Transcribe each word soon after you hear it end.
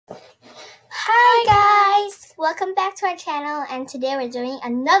welcome back to our channel, and today we're doing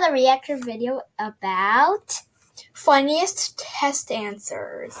another reaction video about funniest test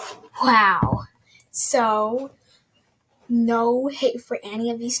answers. Wow. So, no hate for any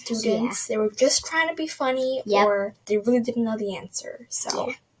of these students. They were just trying to be funny, or they really didn't know the answer.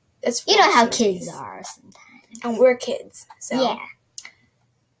 So, that's you know how kids are sometimes. And we're kids. So, yeah.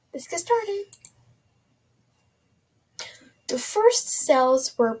 Let's get started. The first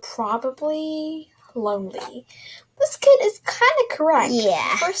cells were probably lonely. This kid is kind of correct.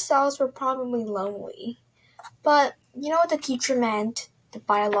 Yeah. The first cells were probably lonely. But you know what the teacher meant? The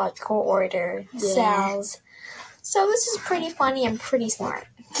biological order, cells. So this is pretty funny and pretty smart.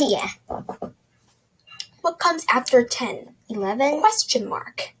 Yeah. What comes after 10? 11? Question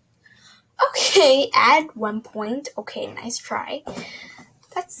mark. Okay, add 1 point. Okay, nice try.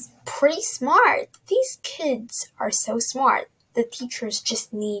 That's pretty smart. These kids are so smart. The teachers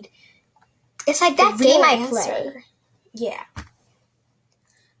just need It's like that game I play. Yeah.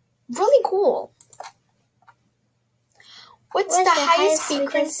 Really cool. What's the highest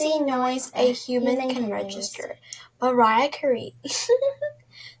frequency noise a human can register? Mariah Carey.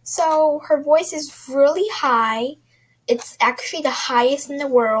 So her voice is really high. It's actually the highest in the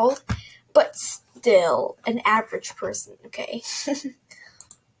world, but still an average person, okay?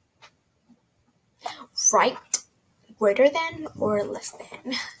 Right? Greater than or less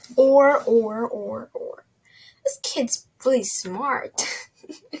than? Or. This kid's really smart.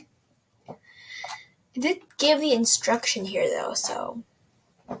 It did give the instruction here though, so.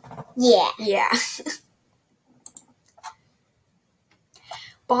 Yeah.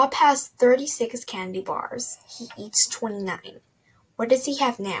 Bob has 36 candy bars. He eats 29. What does he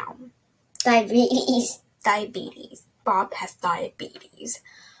have now? Diabetes. Bob has diabetes.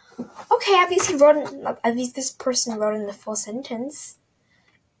 Okay, at least this person wrote in the full sentence.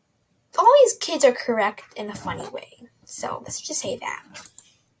 All these kids are correct in a funny way. So let's just say that.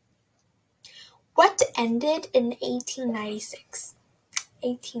 What ended in 1896?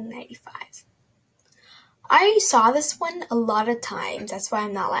 1895. I saw this one a lot of times. That's why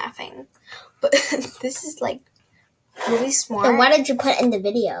I'm not laughing. But this is like really smart. So what did you put in the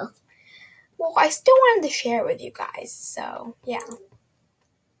video? Well, I still wanted to share it with you guys. So, yeah.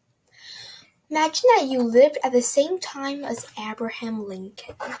 Imagine that you lived at the same time as Abraham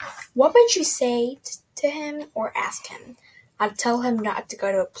Lincoln. What would you say to him or ask him? I'd tell him not to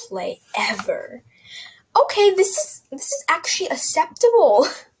go to a play ever. Okay, this is actually acceptable.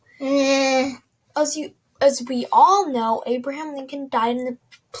 As we all know, Abraham Lincoln died in the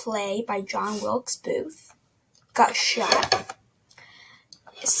play by John Wilkes Booth. Got shot.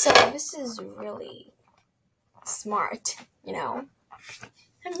 So this is really smart, you know.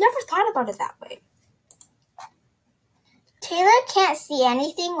 I've never thought about it that way. Taylor can't see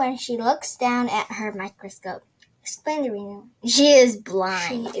anything when she looks down at her microscope. Explain the reason. She is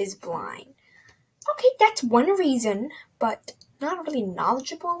blind. Okay, that's one reason, but not a really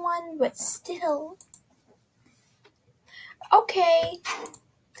knowledgeable one, but still. Okay.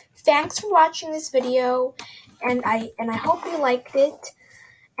 Thanks for watching this video, and I hope you liked it.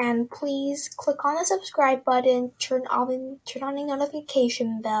 And please click on the subscribe button, turn on the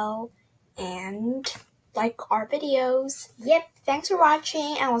notification bell, and like our videos. Thanks for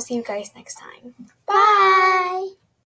watching, and we'll see you guys next time. Bye!